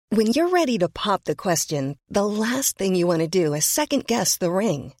When you're ready to pop the question, the last thing you want to do is second-guess the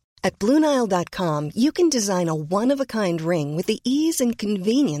ring. At BlueNile.com, you can design a one-of-a-kind ring with the ease and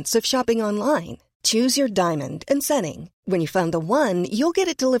convenience of shopping online. Choose your diamond and setting. When you find the one, you'll get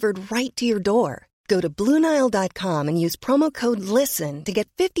it delivered right to your door. Go to BlueNile.com and use promo code LISTEN to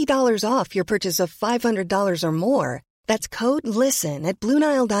get $50 off your purchase of $500 or more. That's code LISTEN at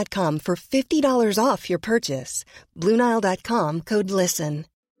BlueNile.com for $50 off your purchase. BlueNile.com, code LISTEN.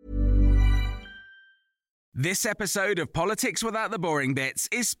 This episode of Politics Without the Boring Bits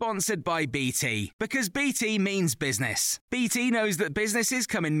is sponsored by BT, because BT means business. BT knows that businesses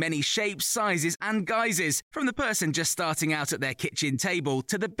come in many shapes, sizes and guises, from the person just starting out at their kitchen table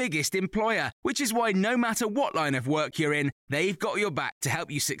to the biggest employer, which is why no matter what line of work you're in, they've got your back to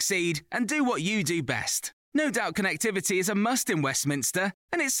help you succeed and do what you do best. No doubt connectivity is a must in Westminster,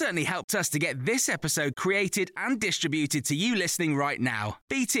 and it's certainly helped us to get this episode created and distributed to you listening right now.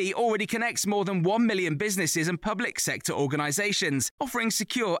 BT already connects more than 1 million businesses and public sector organisations, offering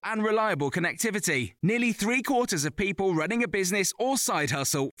secure and reliable connectivity. Nearly 3/4 of people running a business or side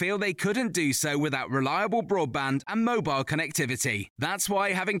hustle feel they couldn't do so without reliable broadband and mobile connectivity. That's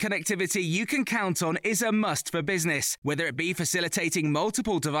why having connectivity you can count on is a must for business, whether it be facilitating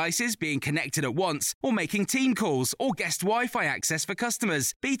multiple devices being connected at once or making team calls or guest Wi-Fi access for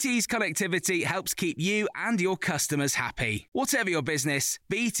customers. BT's connectivity helps keep you and your customers happy. Whatever your business,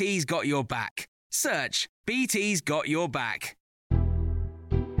 BT's got your back. Search BT's got your back.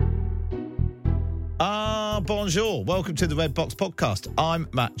 Bonjour. Welcome to the Red Box Podcast. I'm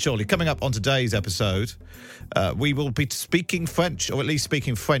Matt Chorley. Coming up on today's episode, we will be speaking French, or at least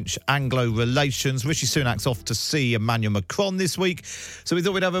speaking French-Anglo relations. Rishi Sunak's off to see Emmanuel Macron this week, so we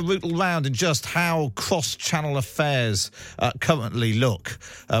thought we'd have a rootle round in just how cross-channel affairs currently look,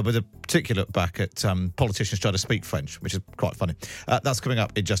 with a particular look back at politicians trying to speak French, which is quite funny. That's coming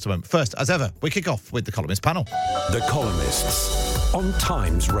up in just a moment. First, as ever, we kick off with the Columnist panel. The Columnists on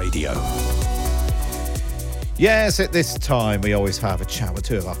Times Radio. Yes, at this time, we always have a chat with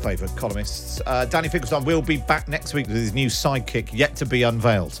two of our favourite columnists. Danny Finkelstein will be back next week with his new sidekick yet to be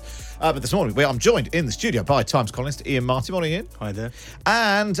unveiled. But this morning, I'm joined in the studio by Times columnist Ian Martin. Morning, Ian. Hi there.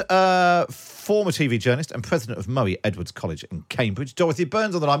 And former TV journalist and president of Murray Edwards College in Cambridge, Dorothy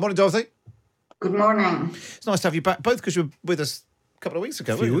Burns on the line. Morning, Dorothy. Good morning. It's nice to have you back, both because you were with us a couple of weeks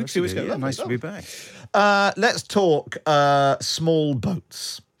ago. A few weeks ago. Yeah, nice to be back. Let's talk small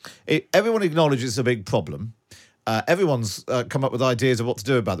boats. Everyone acknowledges it's a big problem. Everyone's come up with ideas of what to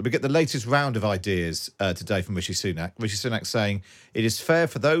do about it. We get the latest round of ideas today from Rishi Sunak. Rishi Sunak saying it is fair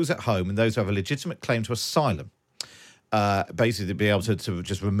for those at home and those who have a legitimate claim to asylum, basically to be able to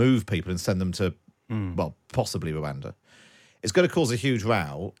just remove people and send them to, well, possibly Rwanda. It's going to cause a huge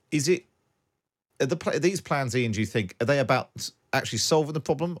row. Are these plans, Ian, do you think, are they about actually solving the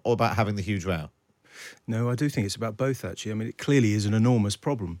problem or about having the huge row? No, I do think it's about both, actually. I mean, it clearly is an enormous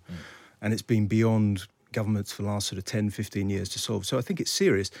problem, and it's been beyond governments for the last sort of 10, 15 years to solve. So I think it's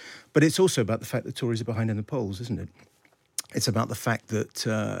serious. But it's also about the fact that Tories are behind in the polls, isn't it? It's about the fact that,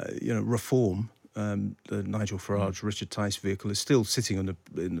 Reform, the Nigel Farage, Richard Tice vehicle, is still sitting in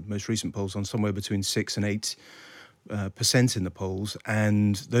the most recent polls on somewhere between 6 and 8% in the polls.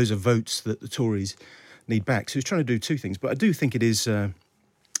 And those are votes that the Tories need back. So he's trying to do two things. But I do think it is a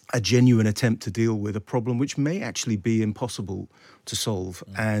genuine attempt to deal with a problem which may actually be impossible to solve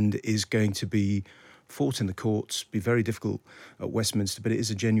and is going to be fought in the courts, be very difficult at Westminster, but it is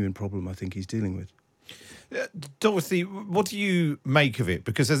a genuine problem I think he's dealing with. Dorothy, what do you make of it?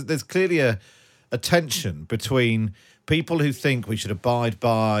 Because there's clearly a tension between people who think we should abide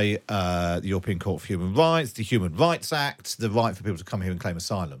by the European Court for Human Rights, the Human Rights Act, the right for people to come here and claim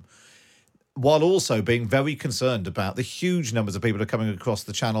asylum, while also being very concerned about the huge numbers of people who are coming across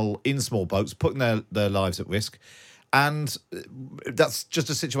the channel in small boats, putting their lives at risk. And that's just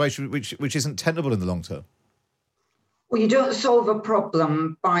a situation which isn't tenable in the long term. Well, you don't solve a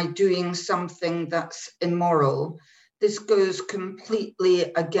problem by doing something that's immoral. This goes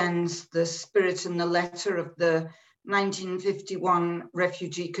completely against the spirit and the letter of the 1951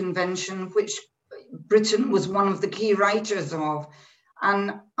 Refugee Convention, which Britain was one of the key writers of.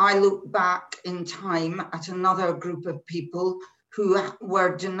 And I look back in time at another group of people who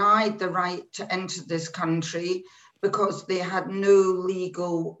were denied the right to enter this country because they had no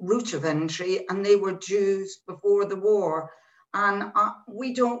legal route of entry and they were Jews before the war. And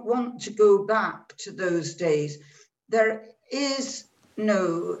we don't want to go back to those days. There is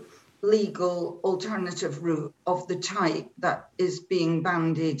no legal alternative route of the type that is being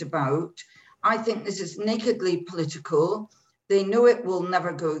bandied about. I think this is nakedly political. They know it will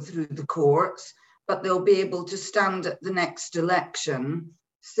never go through the courts, but they'll be able to stand at the next election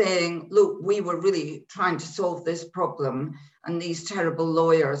saying, look, we were really trying to solve this problem and these terrible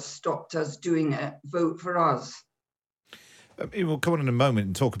lawyers stopped us doing it. Vote for us. We'll come on in a moment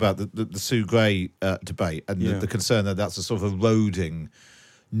and talk about the Sue Gray debate and the concern that that's a sort of eroding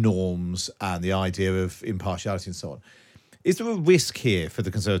norms and the idea of impartiality and so on. Is there a risk here for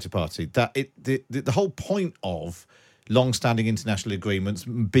the Conservative Party that the whole point of long-standing international agreements,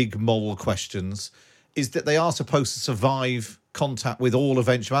 big moral questions, is that they are supposed to survive contact with all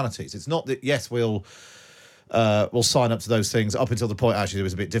eventualities? It's not that, yes, we'll sign up to those things up until the point actually it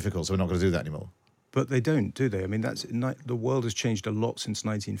was a bit difficult, so we're not going to do that anymore. But they don't, do they? I mean, the world has changed a lot since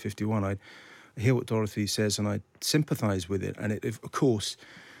 1951. I hear what Dorothy says and I sympathise with it. And it, of course,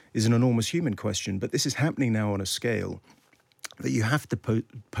 is an enormous human question. But this is happening now on a scale that you have to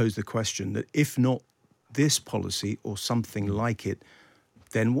pose the question that if not this policy or something like it,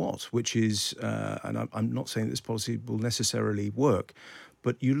 then what? Which is, and I'm not saying that this policy will necessarily work,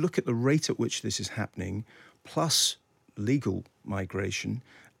 but you look at the rate at which this is happening, plus legal migration,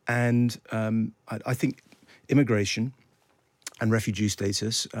 and I think immigration and refugee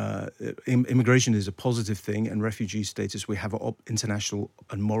status. Immigration is a positive thing, and refugee status, we have international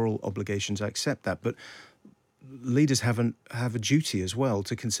and moral obligations. I accept that, but leaders have a duty as well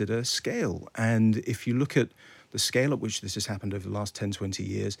to consider scale. And if you look at the scale at which this has happened over the last 10, 20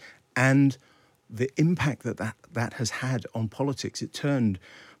 years and the impact that has had on politics, it turned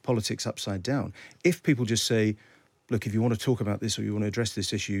politics upside down. If people just say, look, if you want to talk about this or you want to address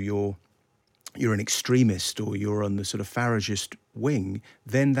this issue, you're an extremist or you're on the sort of Farageist wing,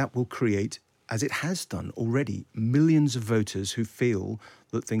 then that will create, as it has done already, millions of voters who feel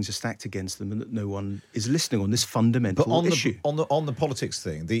that things are stacked against them and that no one is listening on this fundamental issue. On the politics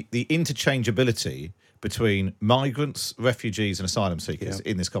thing, the interchangeability between migrants, refugees and asylum seekers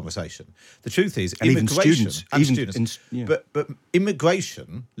in this conversation. The truth is, and immigration... even students. But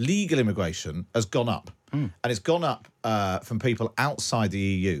immigration, legal immigration, has gone up. And it's gone up from people outside the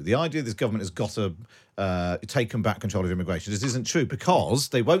EU. The idea this government has got to taken back control of immigration. This isn't true because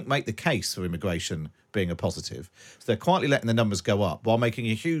they won't make the case for immigration being a positive. So they're quietly letting the numbers go up while making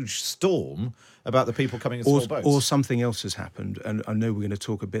a huge storm about the people coming in small boats. Or something else has happened. And I know we're going to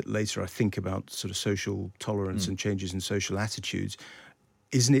talk a bit later, I think, about sort of social tolerance and changes in social attitudes.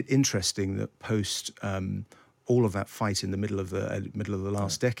 Isn't it interesting that post all of that fight in the middle of the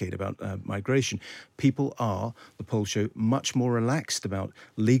last decade about migration, people are, the polls show, much more relaxed about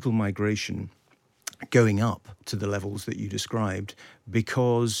legal migration going up to the levels that you described,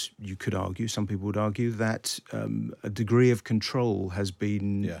 because you could argue, some people would argue, that a degree of control has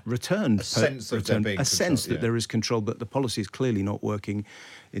been returned. A sense that there is control, but the policy is clearly not working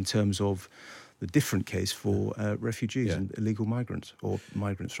in terms of the different case for refugees and illegal migrants, or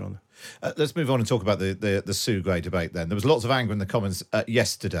migrants rather. Let's move on and talk about the Sue Gray debate then. There was lots of anger in the Commons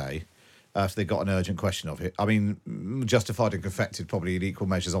yesterday after they got an urgent question of it. I mean, justified and confected probably in equal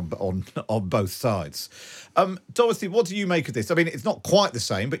measures on both sides. Dorothy, what do you make of this? I mean, it's not quite the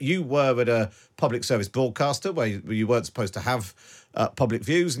same, but you were at a public service broadcaster where you weren't supposed to have public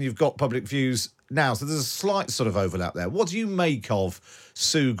views, and you've got public views now. So there's a slight sort of overlap there. What do you make of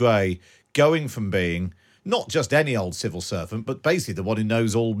Sue Gray going from being not just any old civil servant, but basically the one who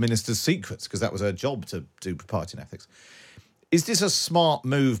knows all ministers' secrets, because that was her job to do propriety and ethics? Is this a smart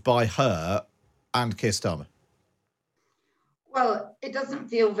move by her and Keir Starmer? Well, it doesn't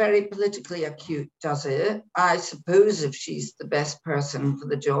feel very politically acute, does it? I suppose if she's the best person for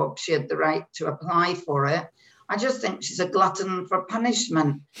the job, she had the right to apply for it. I just think she's a glutton for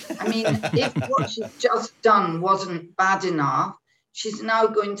punishment. I mean, if what she's just done wasn't bad enough, she's now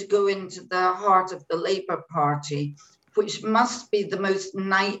going to go into the heart of the Labour Party, which must be the most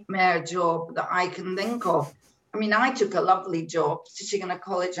nightmare job that I can think of. I mean, I took a lovely job sitting in a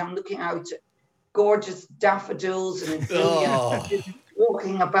college. I'm looking out at gorgeous daffodils and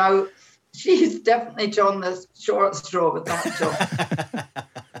walking about. She's definitely drawn the short straw with that job.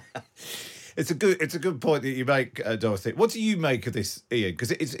 It's a good point that you make, Dorothy. What do you make of this, Ian?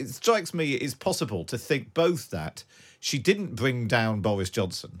 Because it strikes me it is possible to think both that she didn't bring down Boris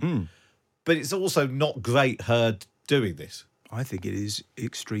Johnson, but it's also not great her doing this. I think it is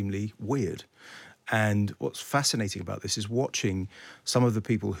extremely weird. And what's fascinating about this is watching some of the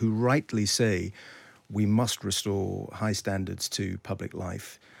people who rightly say we must restore high standards to public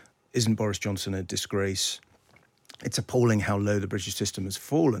life. Isn't Boris Johnson a disgrace? It's appalling how low the British system has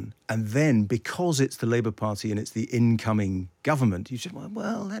fallen. And then, because it's the Labour Party and it's the incoming government, you say,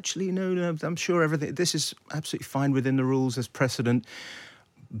 well, actually, no, I'm sure this is absolutely fine within the rules as precedent.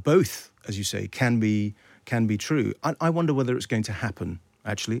 Both, as you say, can be true. I wonder whether it's going to happen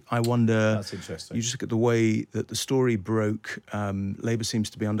actually. I wonder... That's interesting. You just look at the way that the story broke. Labour seems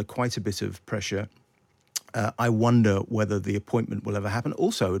to be under quite a bit of pressure. I wonder whether the appointment will ever happen.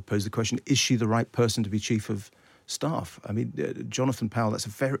 Also, I would pose the question, is she the right person to be Chief of Staff? I mean, Jonathan Powell,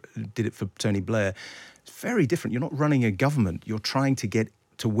 did it for Tony Blair. It's very different. You're not running a government. You're trying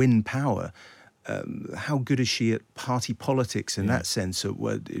to win power. How good is she at party politics in that sense,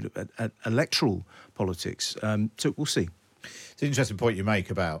 at electoral politics? So we'll see. It's an interesting point you make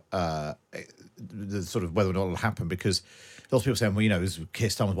about the sort of whether or not it'll happen, because lots of people saying, well, it was Keir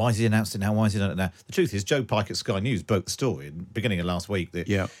Starmer, why has he announced it now? Why has he done it now? The truth is, Joe Pike at Sky News broke the story at the beginning of last week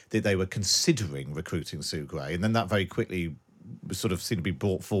that they were considering recruiting Sue Gray, and then that very quickly sort of seemed to be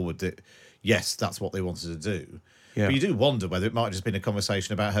brought forward that, yes, that's what they wanted to do. Yeah. But you do wonder whether it might have just been a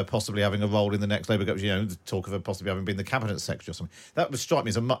conversation about her possibly having a role in the next Labour government, the talk of her possibly having been the Cabinet Secretary or something. That would strike me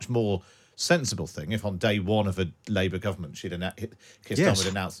as a much more sensible thing if on day one of a Labour government Keir Starmer would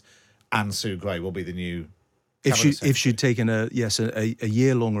announce and Sue Gray will be the new if she'd taken a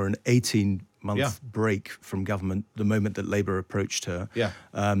year long or an 18-month break from government the moment that Labour approached her. Yeah.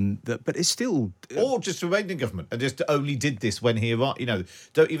 But it's still... Or just remained in government and just only did this when he arrived.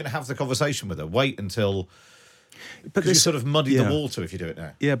 Don't even have the conversation with her. Wait until... But you sort of muddy the water if you do it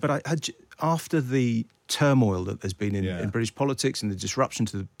now. Yeah, but after the turmoil that there's been in British politics and the disruption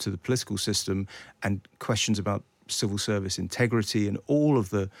to the political system and questions about civil service integrity and all of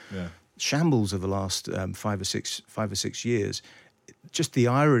the shambles of the last 5 or 6 years, just the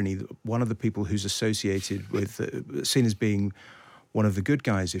irony that one of the people who's associated with, seen as being one of the good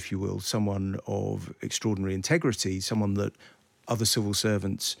guys, if you will, someone of extraordinary integrity, someone that other civil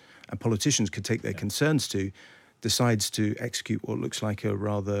servants and politicians could take their concerns to, decides to execute what looks like a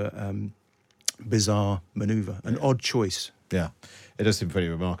rather bizarre manoeuvre, an odd choice. Yeah, it does seem pretty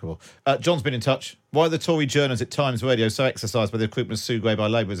remarkable. John's been in touch. Why the Tory journalists at Times Radio so exercised by the recruitment of Sue Gray by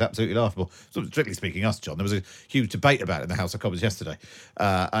Labour is absolutely laughable. So, strictly speaking, John, there was a huge debate about it in the House of Commons yesterday,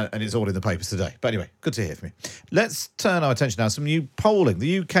 and it's all in the papers today. But anyway, good to hear from you. Let's turn our attention now to some new polling.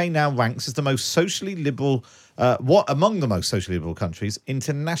 The UK now ranks as the most socially liberal, among the most socially liberal countries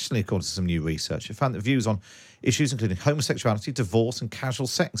internationally, according to some new research. It found that views on issues including homosexuality, divorce and casual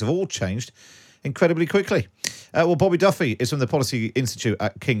sex have all changed incredibly quickly. Bobby Duffy is from the Policy Institute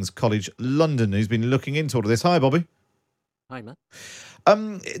at King's College London, who's been looking into all of this. Hi, Bobby. Hi, Matt.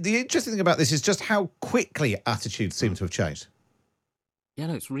 The interesting thing about this is just how quickly attitudes seem to have changed. Yeah,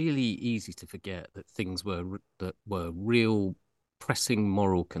 no, it's really easy to forget that things that were real pressing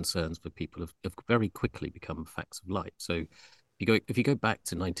moral concerns for people have very quickly become facts of life. So if you go back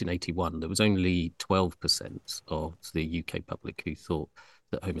to 1981, there was only 12% of the UK public who thought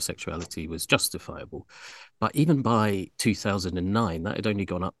that homosexuality was justifiable. But even by 2009, that had only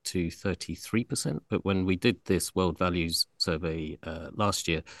gone up to 33%. But when we did this World Values Survey last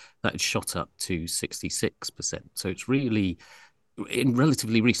year, that had shot up to 66%. So it's really, in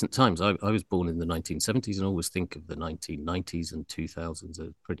relatively recent times, I was born in the 1970s and always think of the 1990s and 2000s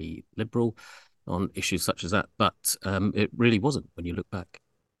as pretty liberal on issues such as that. But it really wasn't when you look back.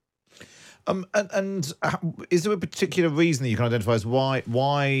 And is there a particular reason that you can identify as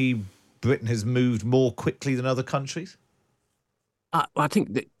why Britain has moved more quickly than other countries? I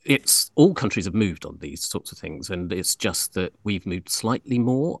think that it's all countries have moved on these sorts of things, and it's just that we've moved slightly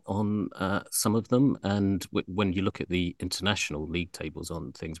more on some of them. And when you look at the international league tables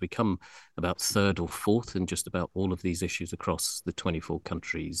on things, we come about third or fourth in just about all of these issues across the 24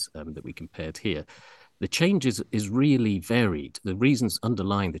 countries that we compared here. The change is really varied. The reasons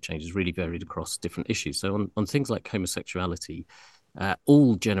underlying the change is really varied across different issues. So on things like homosexuality,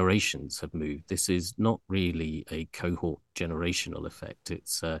 all generations have moved. This is not really a cohort generational effect.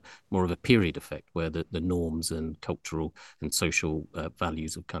 It's more of a period effect where the norms and cultural and social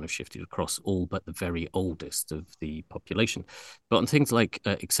values have kind of shifted across all but the very oldest of the population. But on things like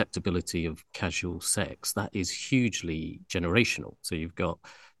acceptability of casual sex, that is hugely generational. So you've got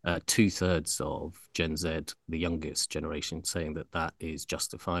 2/3 of Gen Z, the youngest generation, saying that is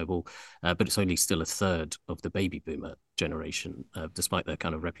justifiable, but it's only still 1/3 of the baby boomer generation, despite their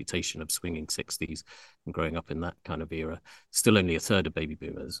kind of reputation of swinging 60s and growing up in that kind of era. Still only 1/3 of baby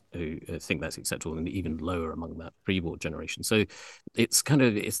boomers who think that's acceptable, and even lower among that pre-war generation. So it's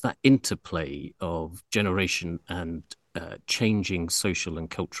that interplay of generation and changing social and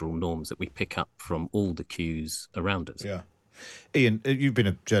cultural norms that we pick up from all the cues around us. Yeah. Ian, you've been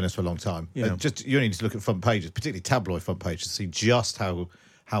a journalist for a long time. Yeah. You only need to look at front pages, particularly tabloid front pages, to see just how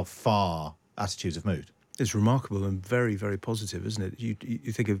far attitudes have moved. It's remarkable and very, very positive, isn't it?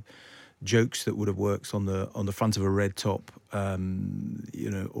 You think of jokes that would have worked on the front of a red top, or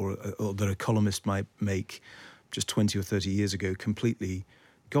that a columnist might make just 20 or 30 years ago completely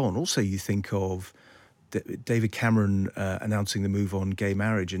gone. Also, you think of David Cameron announcing the move on gay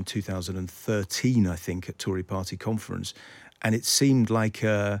marriage in 2013, I think, at Tory party conference. And it seemed like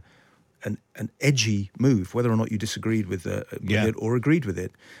an edgy move, whether or not you disagreed with it or agreed with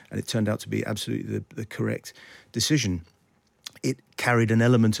it. And it turned out to be absolutely the correct decision. It carried an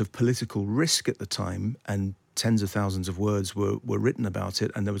element of political risk at the time, and tens of thousands of words were written about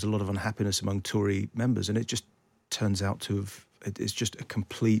it, and there was a lot of unhappiness among Tory members. And it just turns out to have, it's just a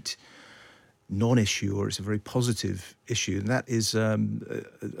complete non-issue, or it's a very positive issue. And that is,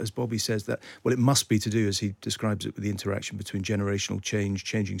 as Bobby says, that, well, it must be to do, as he describes it, with the interaction between generational change,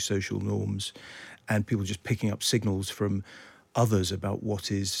 changing social norms, and people just picking up signals from others about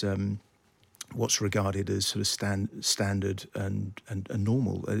what is what's regarded as sort of standard and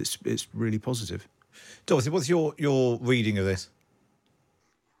normal. It's really positive. Dorothy, what's your reading of this?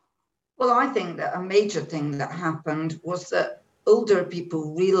 Well, I think that a major thing that happened was that older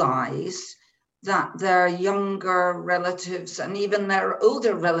people realised that their younger relatives and even their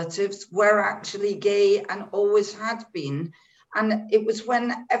older relatives were actually gay and always had been. And it was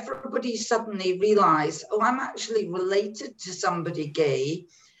when everybody suddenly realised, oh, I'm actually related to somebody gay,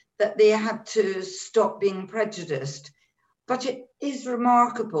 that they had to stop being prejudiced. But it is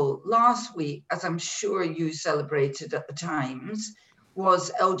remarkable. Last week, as I'm sure you celebrated at the Times,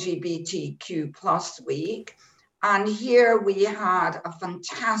 was LGBTQ plus week. And here we had a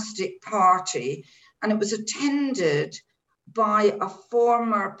fantastic party, and it was attended by a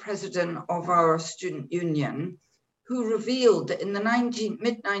former president of our student union who revealed that in the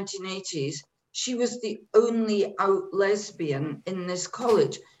mid-1980s, she was the only out lesbian in this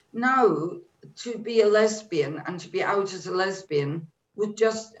college. Now, to be a lesbian and to be out as a lesbian would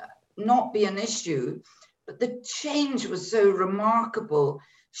just not be an issue. But the change was so remarkable.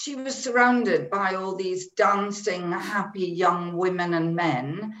 She was surrounded by all these dancing, happy young women and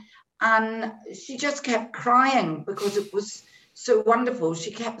men, and she just kept crying because it was so wonderful.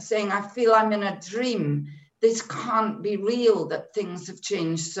 She kept saying, I feel I'm in a dream. This can't be real that things have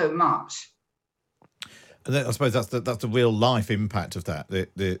changed so much. And then I suppose that's the real life impact of that,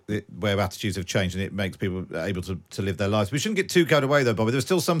 where attitudes have changed and it makes people able to live their lives. We shouldn't get too carried away, though, Bobby. There were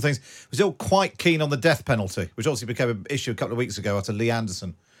still some things. We're still quite keen on the death penalty, which obviously became an issue a couple of weeks ago after Lee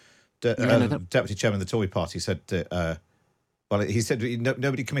Anderson, Deputy Chairman of the Tory party, said, he said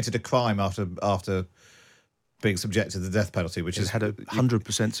nobody committed a crime after being subjected to the death penalty, which has had a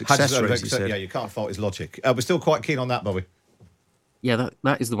 100% success rate, he said. Yeah, you can't fault his logic. We're still quite keen on that, Bobby. Yeah,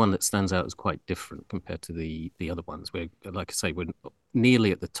 that is the one that stands out as quite different compared to the other ones. We're, like I say, we're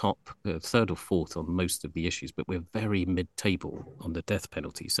nearly at the top, third or fourth on most of the issues, but we're very mid-table on the death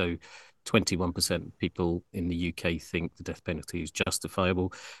penalty. So 21% of people in the UK think the death penalty is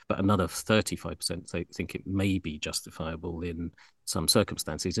justifiable, but another 35% think it may be justifiable in some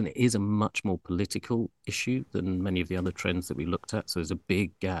circumstances. And it is a much more political issue than many of the other trends that we looked at. So there's a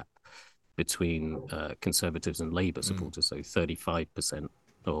big gap between Conservatives and Labour supporters. So 35%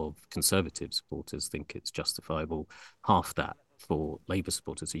 of Conservative supporters think it's justifiable, half that for Labour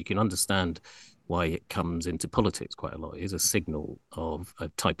supporters. So you can understand why it comes into politics quite a lot. It is a signal of a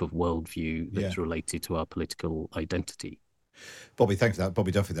type of worldview that's related to our political identity. Bobby, thanks for that.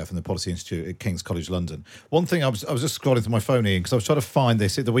 Bobby Duffy there from the Policy Institute at King's College London. One thing, I was just scrolling through my phone, Ian, because I was trying to find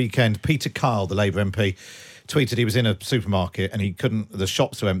this at the weekend. Peter Kyle, the Labour MP, tweeted he was in a supermarket and the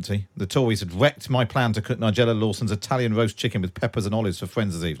shops were empty. The Tories had wrecked my plan to cook Nigella Lawson's Italian roast chicken with peppers and olives for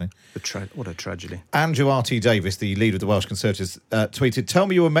friends this evening. What a tragedy. Andrew R.T. Davis, the leader of the Welsh Conservatives, tweeted, tell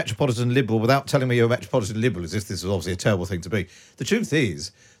me you're a Metropolitan Liberal without telling me you're a Metropolitan Liberal, as if this was obviously a terrible thing to be. The truth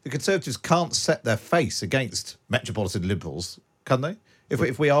is, the Conservatives can't set their face against Metropolitan Liberals, can they?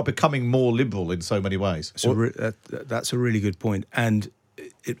 If we are becoming more liberal in so many ways. So that's a really good point. And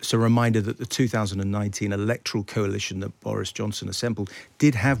it's a reminder that the 2019 electoral coalition that Boris Johnson assembled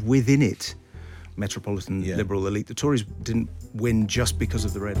did have within it Metropolitan Liberal elite. The Tories didn't win just because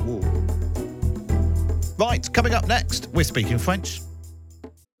of the Red Wall. Right, coming up next, we're speaking French.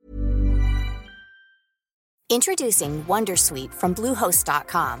 Introducing Wondersuite from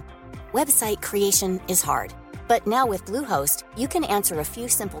Bluehost.com. Website creation is hard. But now with Bluehost, you can answer a few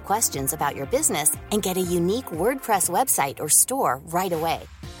simple questions about your business and get a unique WordPress website or store right away.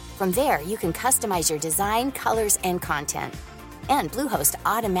 From there, you can customize your design, colors, and content. And Bluehost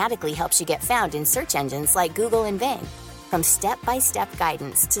automatically helps you get found in search engines like Google and Bing. From step-by-step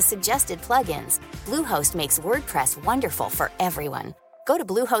guidance to suggested plugins, Bluehost makes WordPress wonderful for everyone. Go to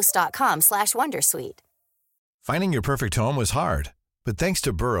Bluehost.com/Wondersuite. Finding your perfect home was hard, but thanks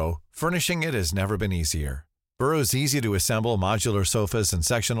to Burrow, furnishing it has never been easier. Burrow's easy-to-assemble modular sofas and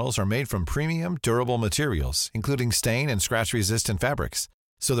sectionals are made from premium, durable materials, including stain and scratch-resistant fabrics.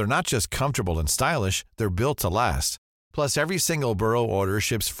 So they're not just comfortable and stylish, they're built to last. Plus, every single Burrow order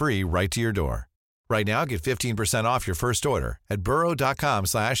ships free right to your door. Right now, get 15% off your first order at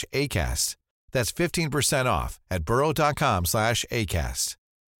burrow.com/ACAST. That's 15% off at burrow.com/ACAST.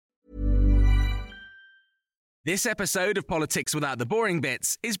 This episode of Politics Without the Boring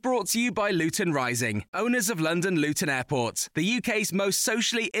Bits is brought to you by Luton Rising, owners of London Luton Airport, the UK's most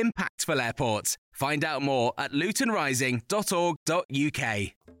socially impactful airport. Find out more at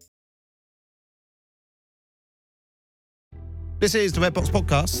lutonrising.org.uk. This is the Red Box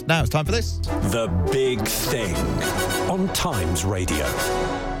Podcast. Now it's time for this. The Big Thing on Times Radio.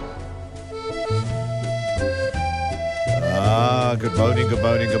 Good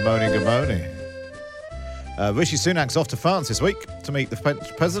morning. Rishi Sunak's off to France this week to meet the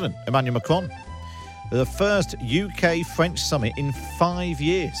French President, Emmanuel Macron. The first UK-French summit in 5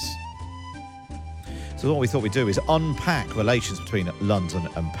 years. So what we thought we'd do is unpack relations between London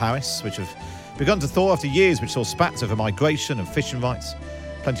and Paris, which have begun to thaw after years, which saw spats over migration and fishing rights.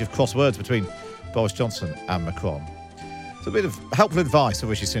 Plenty of crosswords between Boris Johnson and Macron. So a bit of helpful advice for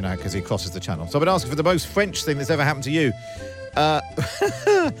Rishi Sunak as he crosses the channel. So I've been asking for the most French thing that's ever happened to you.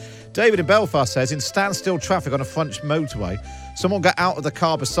 David in Belfast says, in standstill traffic on a French motorway, someone got out of the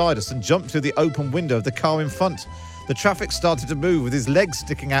car beside us and jumped through the open window of the car in front. The traffic started to move with his legs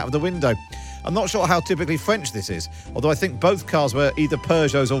sticking out of the window. I'm not sure how typically French this is, although I think both cars were either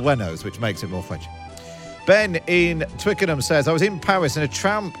Peugeots or Renaults, which makes it more French. Ben in Twickenham says, I was in Paris and a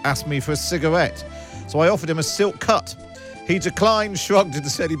tramp asked me for a cigarette, so I offered him a silk cut. He declined, shrugged and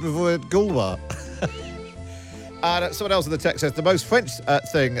said he preferred Gaulois. And someone else in the text says, the most French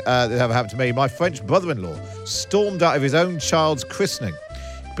thing that ever happened to me, my French brother-in-law stormed out of his own child's christening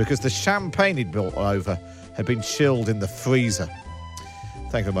because the champagne he'd brought over had been chilled in the freezer.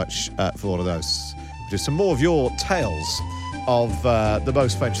 Thank you very much for all of those. We'll do some more of your tales of the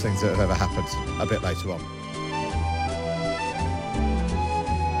most French things that have ever happened a bit later on.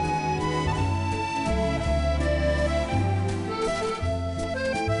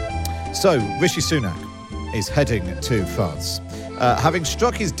 So, Rishi Sunak is heading to France. Having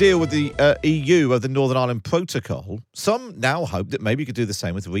struck his deal with the EU of the Northern Ireland Protocol, some now hope that maybe he could do the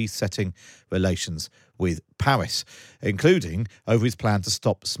same with resetting relations with Paris, including over his plan to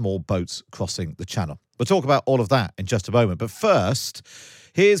stop small boats crossing the Channel. We'll talk about all of that in just a moment. But first,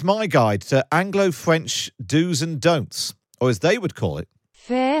 here's my guide to Anglo-French do's and don'ts, or as they would call it,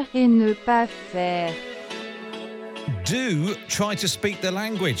 faire et ne pas faire. Do try to speak the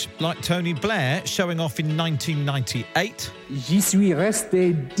language, like Tony Blair showing off in 1998. J'y suis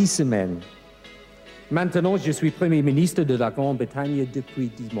resté 10 semaines. Maintenant, je suis Premier ministre de la Grande-Bretagne depuis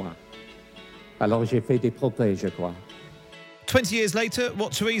 10 mois. Alors, j'ai fait des progrès, je crois. 20 years later,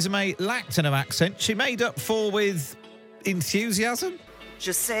 what Theresa May lacked in her accent, she made up for with enthusiasm.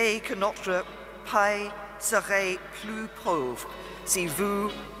 Je sais que notre pays serait plus pauvre si vous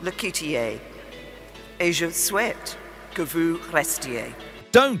le quittiez. Et je souhaite que vous restiez.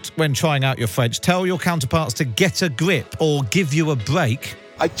 Don't, when trying out your French, tell your counterparts to get a grip or give you a break.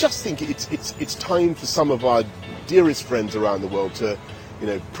 I just think it's time for some of our dearest friends around the world to,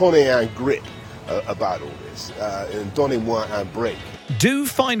 prenez un grip about all this, and donnez-moi un break. Do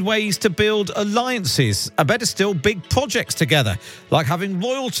find ways to build alliances, and better still, big projects together, like having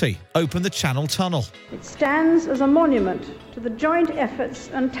royalty open the Channel Tunnel. It stands as a monument to the joint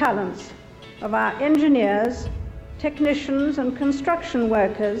efforts and talents of our engineers, technicians and construction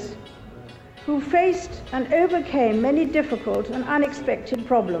workers who faced and overcame many difficult and unexpected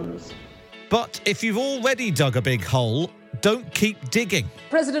problems. But if you've already dug a big hole, don't keep digging.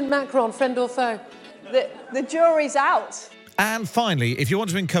 President Macron, friend or foe? The jury's out. And finally, if you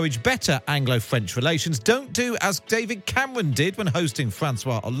want to encourage better Anglo-French relations, don't do as David Cameron did when hosting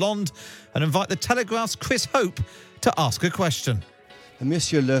François Hollande and invite the Telegraph's Chris Hope to ask a question.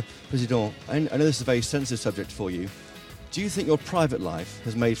 Monsieur le Président, I know this is a very sensitive subject for you. Do you think your private life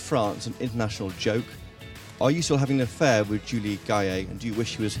has made France an international joke? Are you still having an affair with Julie Gaillet and do you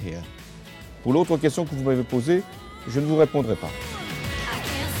wish she was here? Pour l'autre question que vous m'avez posée, je ne vous répondrai pas.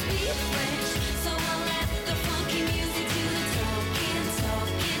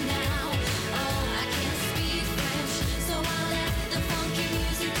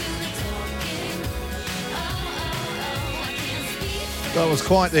 That was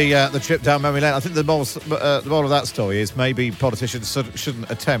quite the trip down memory lane. I think the moral of that story is maybe politicians shouldn't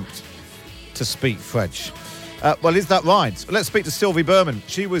attempt to speak French. Well, is that right? Let's speak to Sylvie Berman.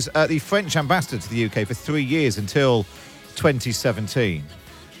 She was the French ambassador to the UK for 3 years until 2017.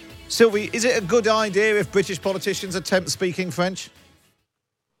 Sylvie, is it a good idea if British politicians attempt speaking French?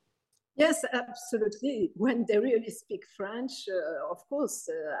 Yes, absolutely. When they really speak French, of course,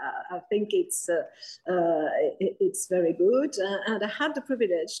 I think it's very good. And I had the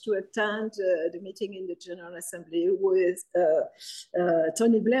privilege to attend the meeting in the General Assembly with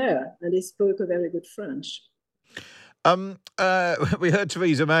Tony Blair, and he spoke a very good French. We heard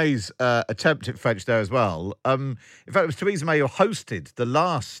Theresa May's attempt at French there as well. In fact, it was Theresa May who hosted the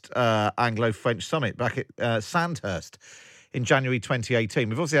last Anglo-French summit back at Sandhurst in January 2018.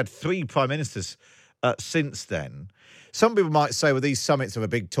 We've obviously had 3 prime ministers since then. Some people might say, well, these summits are a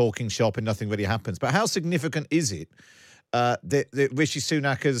big talking shop and nothing really happens. But how significant is it that Rishi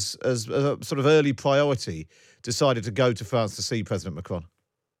Sunak, as a sort of early priority, decided to go to France to see President Macron?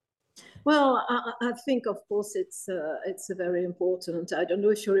 Well, I think, of course, it's very important. I don't know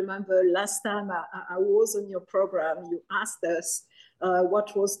if you remember last time I was on your program, you asked us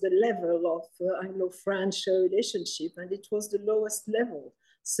what was the level of Anglo-French relationship, and it was the lowest level.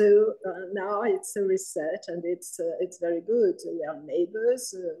 So now it's a reset, and it's very good. We are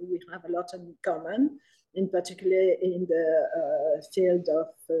neighbors. We have a lot in common, in particular in the field of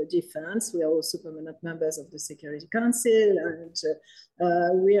defense. We are also permanent members of the Security Council,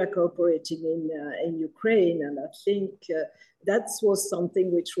 and we are cooperating in Ukraine. And I think that was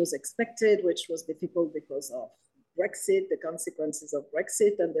something which was expected, which was difficult because of Brexit, the consequences of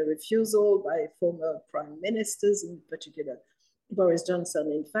Brexit, and the refusal by former prime ministers, in particular Boris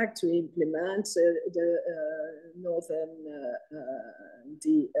Johnson, in fact, to implement the Northern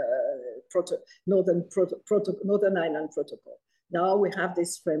Ireland Protocol. Now we have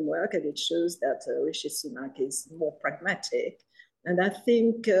this framework, and it shows that Rishi Sunak is more pragmatic. And I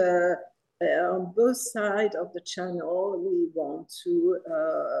think on both sides of the channel, we want to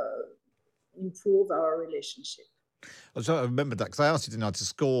improve our relationship. I remembered that because I asked you tonight to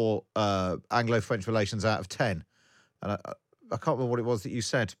score Anglo-French relations out of 10. And I can't remember what it was that you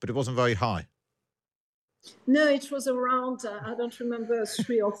said, but it wasn't very high. No, it was around, I don't remember,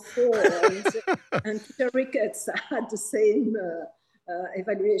 3 or 4. and Peter Ricketts had the same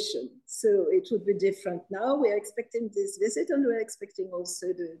evaluation. So it would be different now. We are expecting this visit, and we're expecting also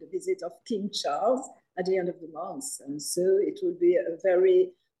the visit of King Charles at the end of the month. And so it will be a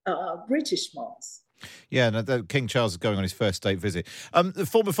very British month. Yeah, no, King Charles is going on his first state visit. The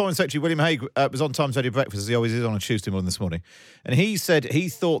former Foreign Secretary, William Hague, was on Times Radio Breakfast, as he always is on a Tuesday morning this morning. And he said he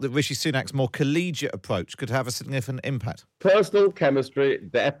thought that Rishi Sunak's more collegiate approach could have a significant impact. Personal chemistry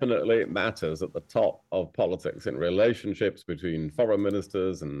definitely matters at the top of politics in relationships between foreign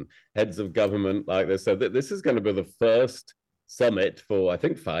ministers and heads of government like this. So this is going to be the first summit for, I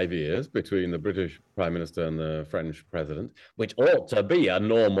think, 5 years between the British Prime Minister and the French President, which ought to be a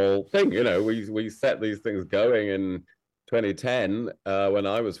normal thing. You know, we set these things going in 2010 when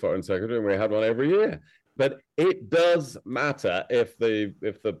I was Foreign Secretary, and we had one every year. But it does matter if the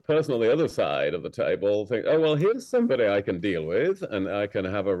person on the other side of the table thinks, oh, well, here's somebody I can deal with and I can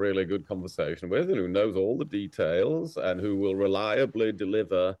have a really good conversation with, and who knows all the details and who will reliably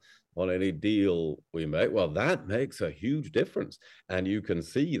deliver on any deal we make. Well, that makes a huge difference. And you can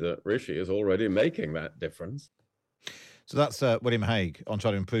see that Rishi is already making that difference. So that's William Hague on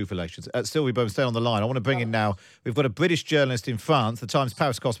trying to improve relations. Sylvie Bowman, stay on the line. I want to bring in now, we've got a British journalist in France, the Times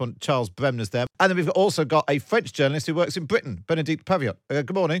Paris correspondent Charles Bremner's there. And then we've also got a French journalist who works in Britain, Bénédicte Paviot.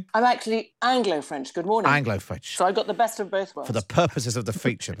 Good morning. I'm actually Anglo-French. Good morning. Anglo-French. So I got the best of both worlds. For the purposes of the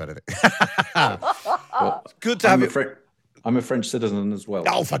feature, Bénédicte. Well, good to have you. I'm a French citizen as well.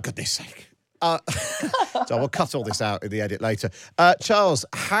 Oh, for goodness sake. So we'll cut all this out in the edit later. Charles,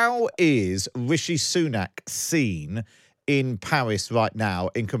 how is Rishi Sunak seen in Paris right now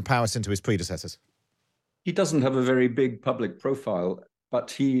in comparison to his predecessors? He doesn't have a very big public profile,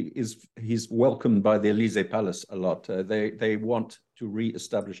 but he's welcomed by the Élysée Palace a lot. They want to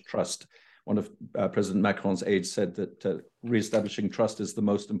re-establish trust. One of President Macron's aides said that re-establishing trust is the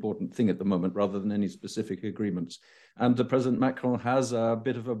most important thing at the moment, rather than any specific agreements. And President Macron has a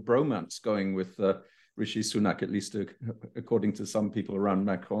bit of a bromance going with Rishi Sunak, at least according to some people around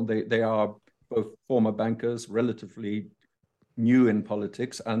Macron. They are both former bankers, relatively new in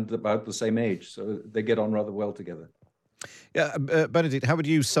politics, and about the same age. So they get on rather well together. Yeah, Bénédicte, how would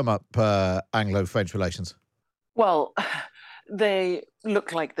you sum up Anglo-French relations? Well, they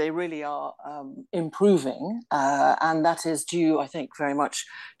look like they really are improving, and that is due, I think, very much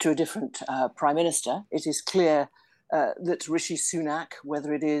to a different Prime Minister. It is clear that Rishi Sunak,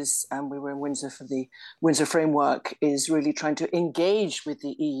 whether it is, and we were in Windsor for the Windsor Framework, is really trying to engage with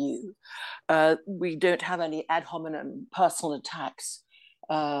the EU. We don't have any ad hominem personal attacks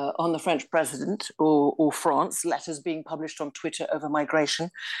on the French president or France, letters being published on Twitter over migration,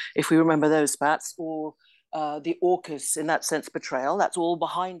 if we remember those spats, or the AUKUS, in that sense, betrayal. That's all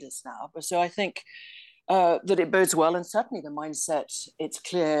behind us now. So I think that it bodes well, and certainly the mindset, it's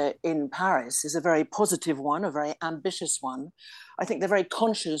clear, in Paris is a very positive one, a very ambitious one. I think they're very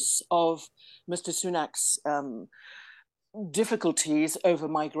conscious of Mr. Sunak's difficulties over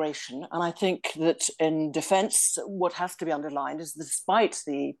migration. And I think that in defense, what has to be underlined is, despite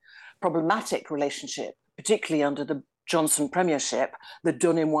the problematic relationship, particularly under the Johnson premiership, the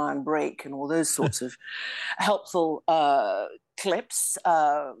donnez-moi un break and all those sorts of helpful clips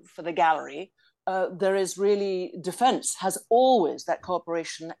for the gallery, there is really defense has always, that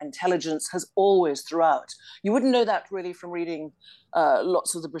cooperation, intelligence has always throughout. You wouldn't know that really from reading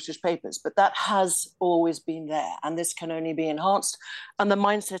lots of the British papers, but that has always been there, and this can only be enhanced. And the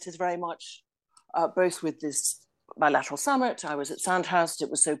mindset is very much both with this bilateral summit. I was at Sandhurst, it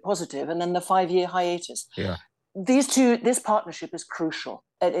was so positive, and then the 5-year hiatus. Yeah. This partnership is crucial.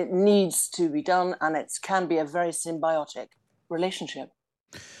 It needs to be done, and it can be a very symbiotic relationship.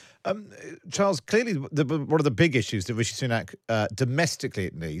 Charles, clearly one of the big issues that Rishi Sunak, domestically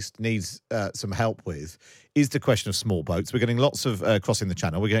at least, needs some help with is the question of small boats. We're getting lots of crossing the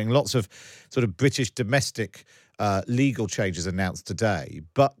channel. We're getting lots of sort of British domestic legal changes announced today.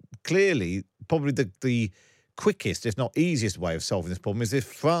 But clearly, probably the quickest, if not easiest way of solving this problem is if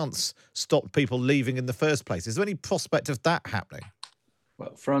France stopped people leaving in the first place. Is there any prospect of that happening?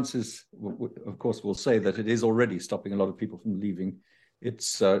 Well, France is, of course, will say that it is already stopping a lot of people from leaving.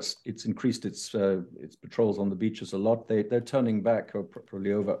 It's increased its patrols on the beaches a lot. They're turning back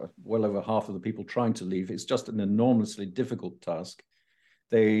probably well over half of the people trying to leave. It's just an enormously difficult task.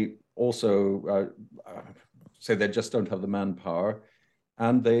 They also say they just don't have the manpower,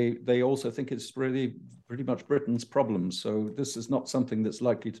 and they also think it's really pretty much Britain's problem. So this is not something that's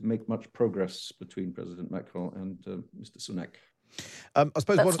likely to make much progress between President Macron and Mr. Sunak. I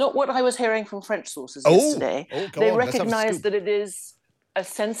suppose that's not what I was hearing from French sources yesterday. They recognise that it is a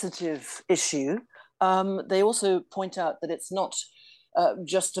sensitive issue. They also point out that it's not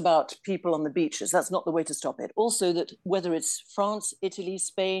just about people on the beaches. That's not the way to stop it. Also, that whether it's France, Italy,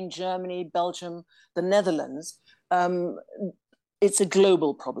 Spain, Germany, Belgium, the Netherlands, it's a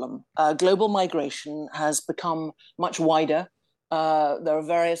global problem. Global migration has become much wider. There are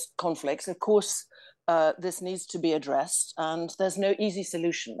various conflicts. Of course, this needs to be addressed, and there's no easy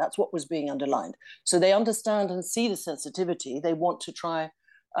solution. That's what was being underlined. So they understand and see the sensitivity. They want to try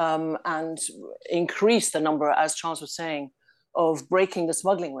and increase the number, as Charles was saying, of breaking the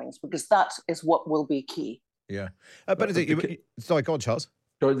smuggling rings, because that is what will be key. Yeah. Benedict, sorry, go on, Charles.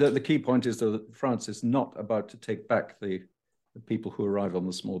 So the key point is that France is not about to take back the people who arrive on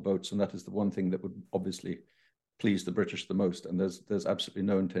the small boats, and that is the one thing that would obviously please the British the most, and there's absolutely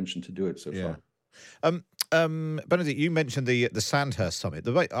no intention to do it so far. Benedict, you mentioned the Sandhurst summit.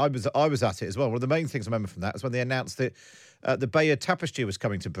 I was at it as well. One of the main things I remember from that was when they announced that the Bayeux Tapestry was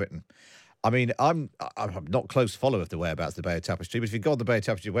coming to Britain. I mean, I'm not close follower of the whereabouts of the Bayeux Tapestry, but if you go on the Bayeux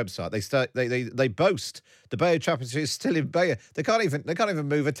Tapestry website, they boast the Bayeux Tapestry is still in Bayeux. They can't even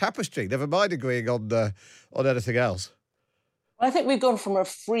move a tapestry. Never mind agreeing on anything else. I think we've gone from a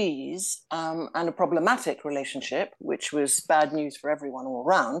freeze and a problematic relationship, which was bad news for everyone all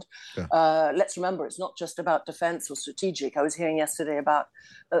around. Yeah. Let's remember, it's not just about defence or strategic. I was hearing yesterday about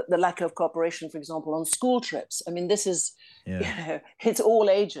the lack of cooperation, for example, on school trips. I mean, this is, it's all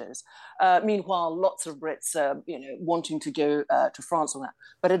ages. Meanwhile, lots of Brits, wanting to go to France on that.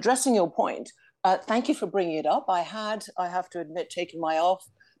 But addressing your point, thank you for bringing it up. I have to admit, taken my eye off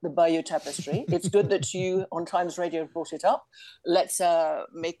the Bayeux Tapestry. It's good that you on Times Radio brought it up. Let's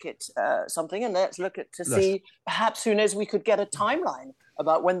make it something, and let's look at see perhaps, who knows, we could get a timeline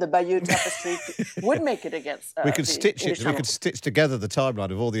about when the Bayeux Tapestry would make it against. We could stitch it. We could stitch together the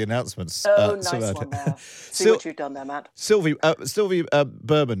timeline of all the announcements. Nice one there. See what you've done there, Matt. Sylvie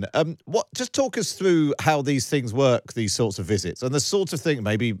Berman, just talk us through how these things work, these sorts of visits, and the sort of thing.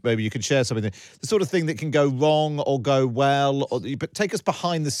 Maybe you could share something. The sort of thing that can go wrong or go well. But take us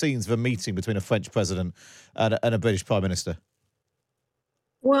behind the scenes of a meeting between a French president and a British Prime Minister.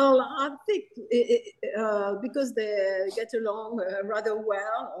 Well, I think because they get along rather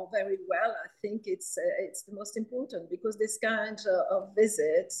well or very well, I think it's the most important, because this kind of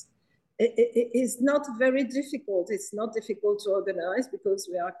visits is not very difficult. It's not difficult to organize because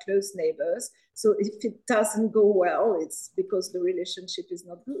we are close neighbors. So if it doesn't go well, it's because the relationship is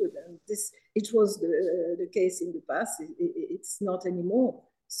not good. And it was the case in the past. It's not anymore.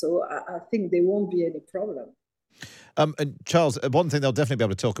 So I think there won't be any problem. And Charles, one thing they'll definitely be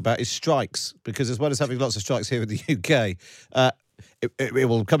able to talk about is strikes, because as well as having lots of strikes here in the UK, it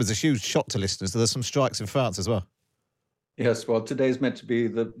will come as a huge shock to listeners. There's some strikes in France as well. Yes, well, today is meant to be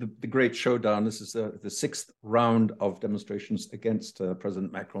the great showdown. This is the sixth round of demonstrations against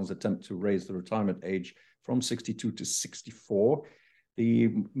President Macron's attempt to raise the retirement age from 62 to 64. The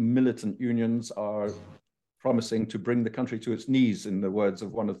militant unions are promising to bring the country to its knees, in the words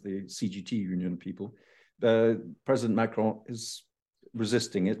of one of the CGT union people. President Macron is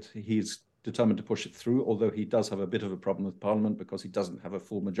resisting it. He's determined to push it through, although he does have a bit of a problem with Parliament because he doesn't have a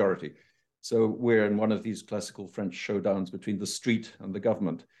full majority. So we're in one of these classical French showdowns between the street and the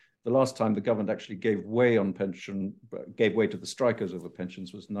government. The last time the government actually gave way to the strikers over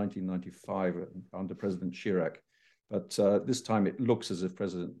pensions was 1995 under President Chirac. But this time it looks as if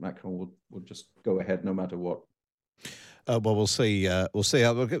President Macron will just go ahead no matter what. Well, we'll see. We'll see.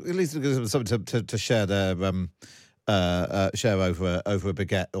 At least give them something to share their share over a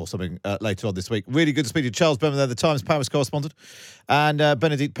baguette or something later on this week. Really good to speak to Charles Berman, there, the Times Paris correspondent, and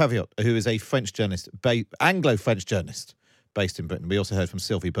Bénédicte Paviot, who is a French journalist, Anglo-French journalist based in Britain. We also heard from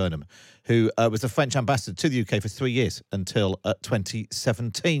Sylvie Burnham, who was the French ambassador to the UK for 3 years until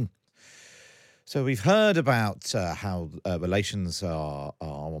 2017. So we've heard about how relations are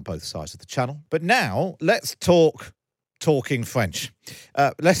on both sides of the channel, but now let's talking French.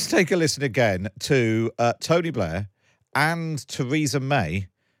 Let's take a listen again to Tony Blair and Theresa May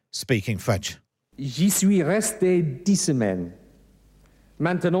speaking French. J'y suis resté 10 semaines.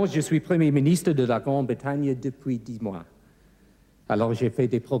 Maintenant, je suis Premier ministre de la Grande-Bretagne depuis 10 mois. Alors, j'ai fait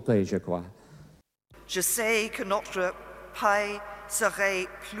des progrès, je crois. Je sais que notre pays serait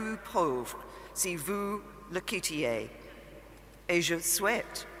plus pauvre si vous le quittiez. Et je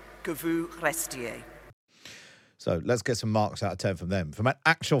souhaite que vous restiez. So let's get some marks out of 10 from them. From an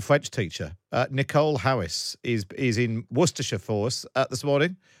actual French teacher, Nicole Harris is in Worcestershire for us this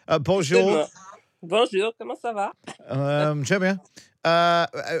morning. Bonjour. Bonjour, comment ça va? Très bien. I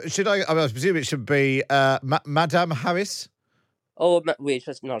presume it should be Madame Harris? Oh, oui,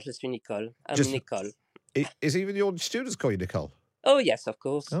 je suis Nicole. I'm Nicole. Is even your students call you Nicole? Oh, yes, of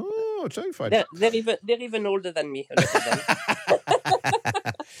course. Oh, so French. They're even older than me. A little bit.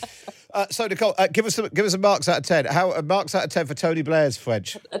 So, Nicole, give us some marks out of 10. How marks out of 10 for Tony Blair's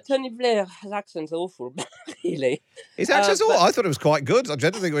French? Tony Blair's accent's awful, really. His accent's awful? I thought it was quite good. I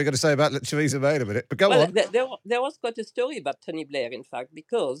didn't think we were going to say about Theresa May in a minute, but go on. There was quite a story about Tony Blair, in fact,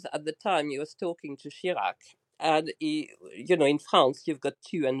 because at the time he was talking to Chirac, and in France you've got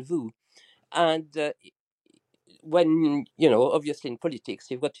tu and vous, and when obviously in politics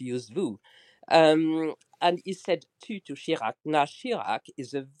you've got to use vous. And he said tu to Chirac. Now, Chirac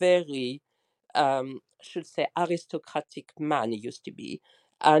is a very, should say, aristocratic man, he used to be.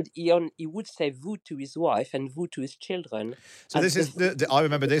 And he would say vous to his wife and vous to his children. So and this is, I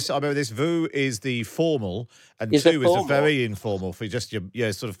remember this. Vous is the formal, and tu is the very informal for just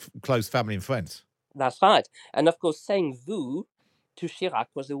your sort of close family and friends. That's right. And of course, saying vous to Chirac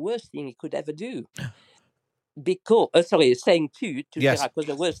was the worst thing he could ever do. Saying tu to Chirac was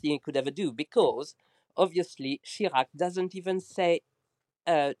the worst thing he could ever do because obviously Chirac doesn't even say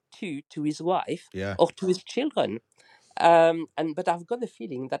tu to his wife or to his children. But I've got the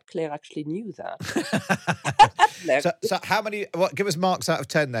feeling that Claire actually knew that. So how many? Give us marks out of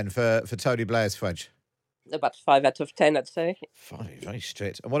 10 then for Tony Blair's French. About 5 out of 10, I'd say. 5, very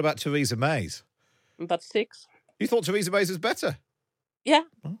strict. And what about Theresa May's? About 6. You thought Theresa May's was better? Yeah.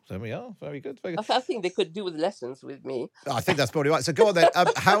 Oh, there we are. Very good. Very good. I think they could do with lessons with me. I think that's probably right. So go on then.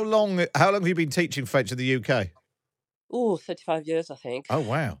 How long have you been teaching French in the UK? Oh, 35 years, I think. Oh,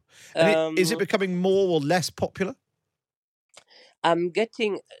 wow. And is it becoming more or less popular?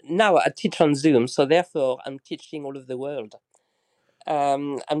 Now I teach on Zoom, so therefore I'm teaching all over the world.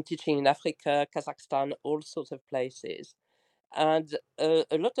 I'm teaching in Africa, Kazakhstan, all sorts of places. And a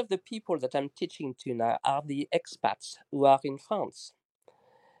lot of the people that I'm teaching to now are the expats who are in France.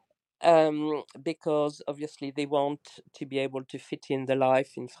 Because obviously they want to be able to fit in the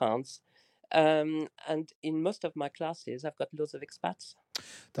life in France. And in most of my classes, I've got loads of expats.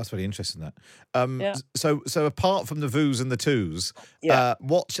 That's really interesting, that. So apart from the vous and the tous,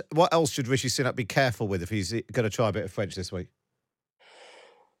 what else should Rishi Sunak be careful with if he's going to try a bit of French this week?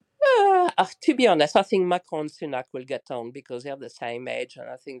 To be honest, I think Macron and Sunak will get on because they're the same age and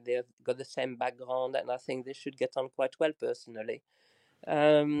I think they've got the same background and I think they should get on quite well personally.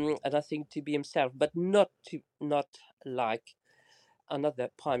 And I think to be himself, but not like another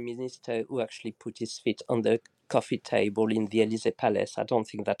prime minister who actually put his feet on the coffee table in the Élysée Palace. I don't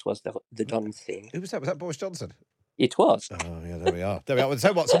think that was the done thing. Who was that? Was that Boris Johnson? It was. Oh, yeah, there we are. There we are.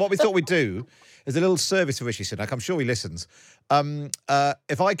 So what we thought we'd do is a little service for Rishi Sunak. I'm sure he listens.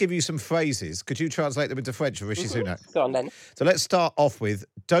 If I give you some phrases, could you translate them into French for Rishi Sunak? Go on then. So let's start off with,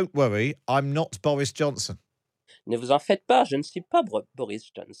 don't worry, I'm not Boris Johnson. Ne vous en faites pas, je ne suis pas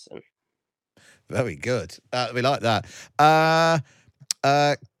Boris Johnson. Very good. We like that.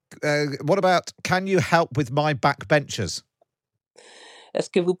 What about, can you help with my backbenchers? Est-ce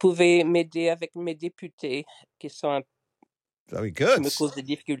que vous pouvez m'aider avec mes députés qui sont Very good. qui me causent des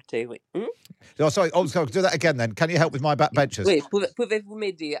difficultés, oui. Oh, sorry, do that again then. Can you help with my backbenchers? Oui, pouvez-vous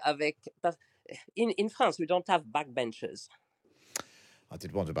m'aider avec... In France, we don't have backbenchers. I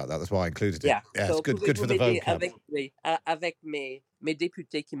did wonder about that. That's why I included it. Yeah, it's good for the vocab. Avec mes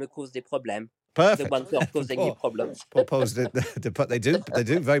députés qui me causent des problèmes. Perfect. The ones who are causing me problems. They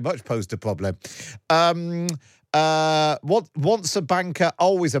do very much pose the problem. Once a banker,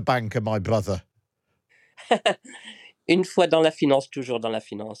 always a banker, my brother. Une fois dans la finance, toujours dans la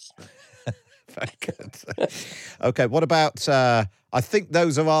finance. Very good. Okay, what about, I think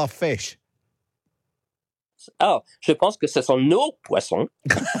those are our fish. Oh, je pense que ce sont nos poissons.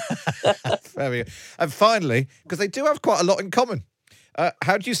 Very good. And finally, because they do have quite a lot in common,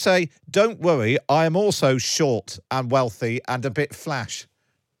 how do you say, don't worry, I am also short and wealthy and a bit flash?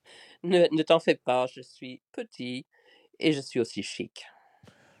 Ne t'en fais pas, je suis petit et je suis aussi chic.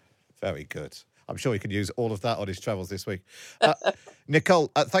 Very good. I'm sure he can use all of that on his travels this week. Nicole,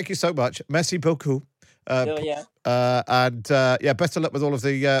 thank you so much. Merci beaucoup. And best of luck with all of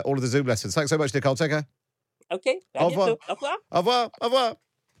the Zoom lessons. Thanks so much, Nicole. Take care. Okay. Au revoir. Au revoir. Au revoir. Au revoir.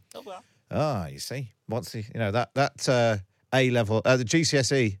 Au revoir. Ah, you see, once that A level, the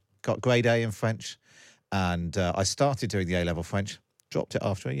GCSE got grade A in French, and I started doing the A level French, dropped it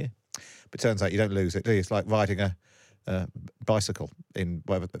after a year. But it turns out you don't lose it, do you? It's like riding a bicycle in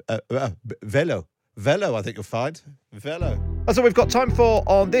whatever velo. Velo, I think you'll find. Velo. That's all we've got time for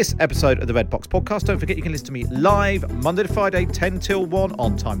on this episode of the Red Box Podcast. Don't forget you can listen to me live Monday to Friday, 10 till 1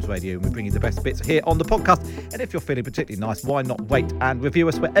 on Times Radio. And we bring you the best bits here on the podcast. And if you're feeling particularly nice, why not wait and review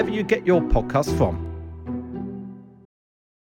us wherever you get your podcasts from?